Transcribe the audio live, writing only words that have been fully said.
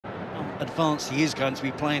advanced he is going to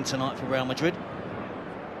be playing tonight for Real Madrid.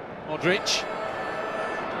 Modric.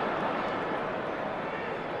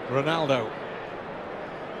 Ronaldo.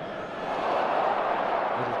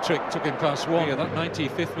 Little trick took him past one. Yeah, that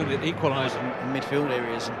 95th minute equaliser. In midfield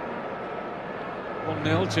areas.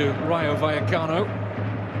 1-0 to Rayo Vallecano.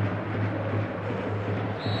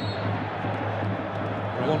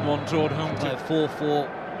 1-1 toward home.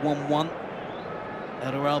 4-4-1-1.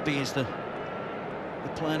 El Arabi is the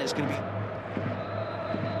plan. It's going to be.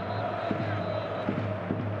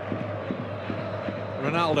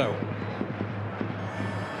 Ronaldo.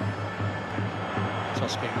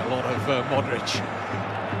 Tusking a lot of Modric.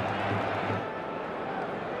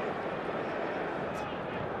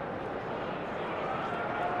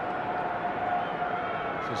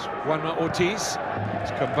 This is Juan Ortiz.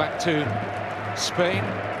 He's come back to Spain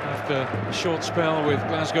after a short spell with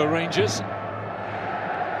Glasgow Rangers.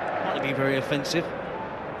 Might be very offensive.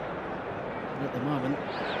 And at the moment,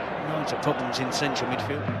 loads of problems in central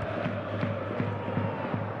midfield.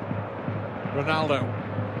 Ronaldo.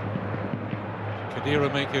 Khedira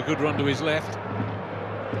make a good run to his left.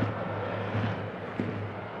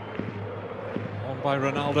 On by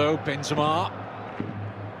Ronaldo, Benzema.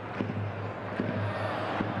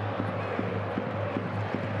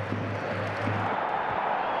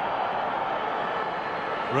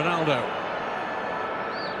 Ronaldo.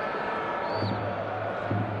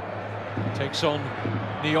 Takes on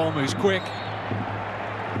Neom, who's quick.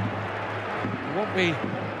 It won't be.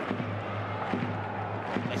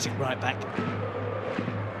 Lets it right back.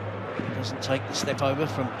 Doesn't take the step over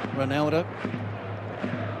from Ronaldo.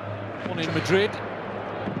 One in Madrid.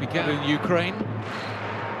 Began in Ukraine.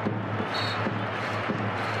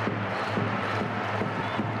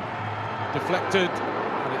 Deflected,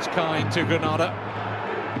 and it's kind to Granada.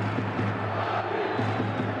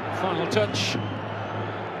 Final touch.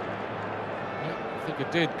 Yeah, I think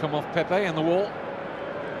it did come off Pepe and the wall.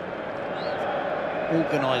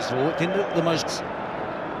 Organised wall. It didn't look the most.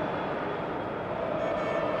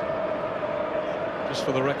 Just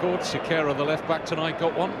for the record, Siqueira, the left-back tonight,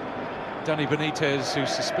 got one. Danny Benitez, who's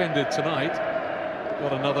suspended tonight,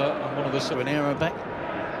 got another, and one of the... Guerrero back,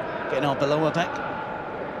 getting Arbeloa back.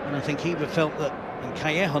 And I think he would felt that, and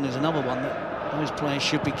Callejon is another one, that those players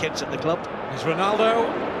should be kept at the club. There's Ronaldo.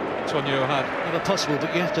 Tonio had... Never possible,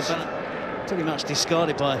 but you have to... Pretty much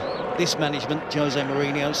discarded by this management, Jose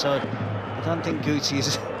Mourinho, so I don't think Guti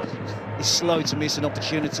is slow to miss an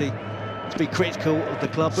opportunity to be critical of the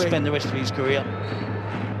club, spend the rest of his career.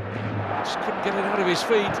 Just couldn't get it out of his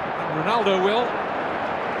feet. Ronaldo will.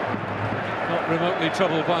 Not remotely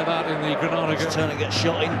troubled by that in the Granada game. Turner gets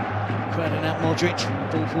shot in, crowding out Modric.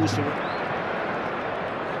 Ball falls to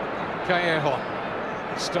Callejon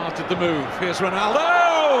started the move. Here's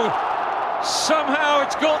Ronaldo! Somehow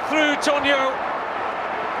it's got through Tonio.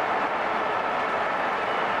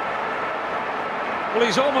 Well,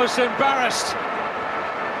 he's almost embarrassed,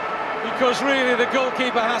 because really the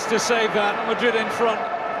goalkeeper has to save that. Madrid in front.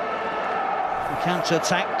 The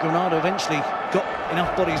counter-attack, Granada eventually got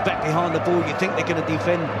enough bodies back behind the ball. You think they're going to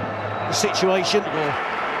defend the situation. They'll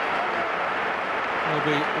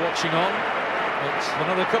be watching on. It's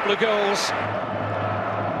another couple of goals.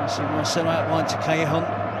 I see Marcelo out wide to Callejon.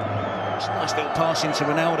 It's a nice little pass into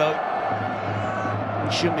Ronaldo.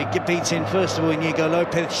 He shouldn't be beaten. First of all, Inigo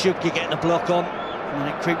Lopez should be getting a block on. And then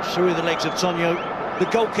it creeps through the legs of Tonio, the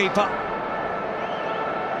goalkeeper.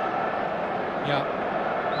 Yeah,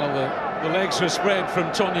 well, the legs were spread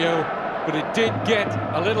from Tonio, but it did get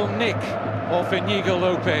a little nick off Inigo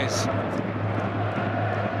Lopez.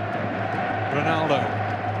 Ronaldo.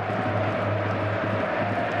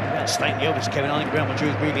 That stating the obvious, Kevin. I think Real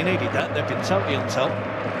Madrid really needed that. They've been totally on top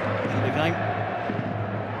in the game.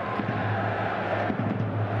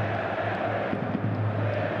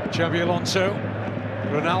 Xabi Alonso.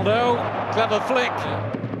 Ronaldo. Clever flick.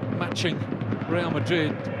 Matching Real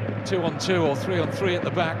Madrid 2-on-2 or 3-on-3 at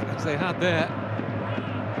the back, as they had there.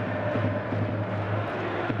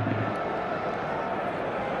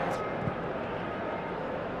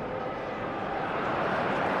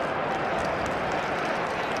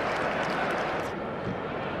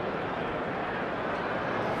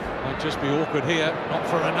 Might just be awkward here, not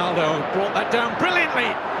for Ronaldo. Brought that down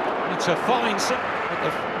brilliantly. It's a fine set.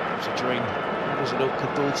 It's a dream. It was an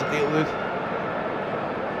awkward ball to deal with.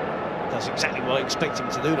 That's exactly what I expect him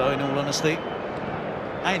to do, though, in all honesty.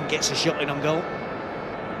 And gets a shot in on goal.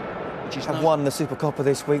 Which is have won the Super Copa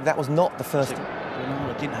this week. That was not the first.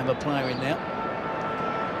 Ronaldo didn't have a player in there.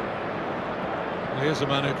 Well, here's a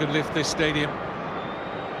man who can lift this stadium.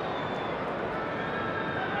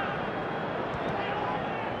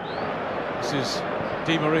 This is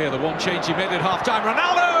Di Maria, the one change he made at half-time.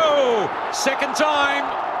 Ronaldo! Second time,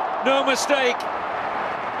 no mistake.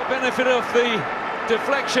 The benefit of the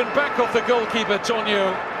deflection back off the goalkeeper,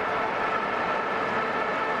 Tonio.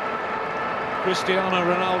 Cristiano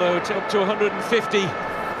Ronaldo up to 150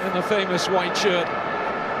 in the famous white shirt,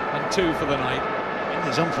 and 2 for the night.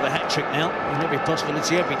 He's on for the hat-trick now. There's every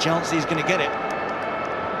possibility, every chance he's going to get it.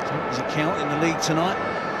 So his account in the league tonight.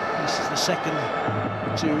 This is the second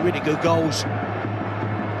 2 really good goals.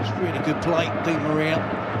 It's really good play. Di Maria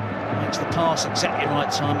makes the pass exactly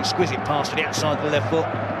right time. Exquisite pass to the outside of the left foot.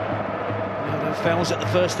 Ronaldo fails at the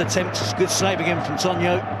first attempt. It's a good save again from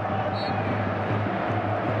Tonio.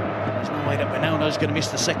 There's no way that Ronaldo's going to miss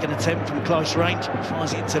the second attempt from close range.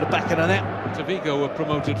 Fires it into the back of the net. Vigo were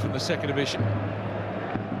promoted from the second division.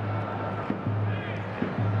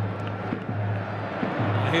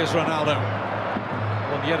 And here's Ronaldo.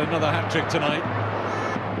 Won yet another hat-trick tonight.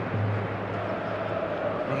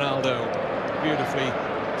 Ronaldo beautifully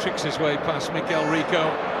tricks his way past Mikel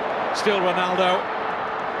Rico. Still Ronaldo.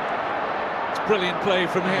 It's brilliant play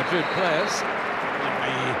from here. Good players.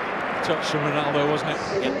 Lovely touch from Ronaldo, wasn't it?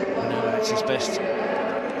 Yep, Ronaldo, that's his best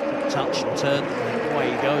touch and turn.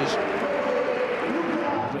 Away he goes.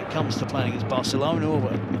 When it comes to playing against Barcelona or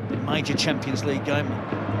a major Champions League game,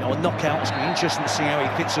 you know, a knockout, it's going to be interesting to see how he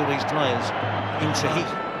fits all these players into heat.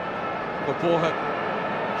 Paporha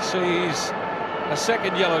sees a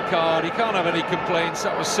second yellow card. He can't have any complaints.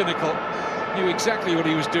 That was cynical. Knew exactly what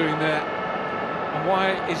he was doing there. And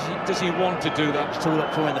why does he want to do that? He was pulled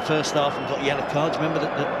up for in the first half and got yellow cards. Remember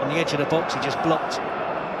that on the edge of the box he just blocked.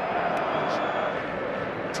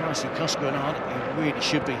 Tyson Koskinen, he really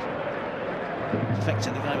should be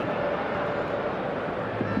affecting the game.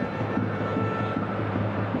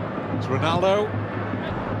 It's Ronaldo.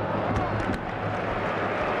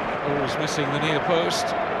 Always missing the near post.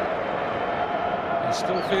 He's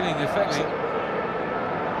still feeling the effects.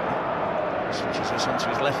 Switches this onto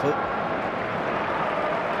his left foot.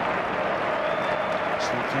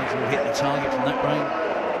 Still comfortable, hit the target from that range.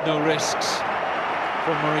 No risks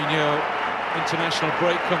from Mourinho. International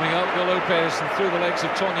break coming up. Lopez and through the legs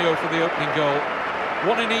of Tonio for the opening goal.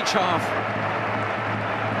 1 in each half.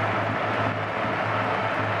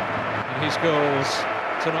 And his goals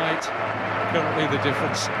tonight currently the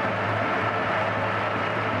difference.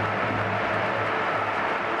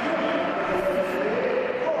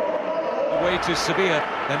 Away to Sevilla,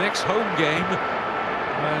 the next home game,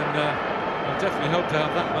 and I definitely hope to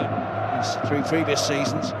have that one. He's 3 previous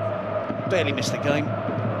seasons, barely missed the game.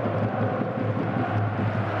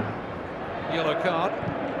 Yellow card.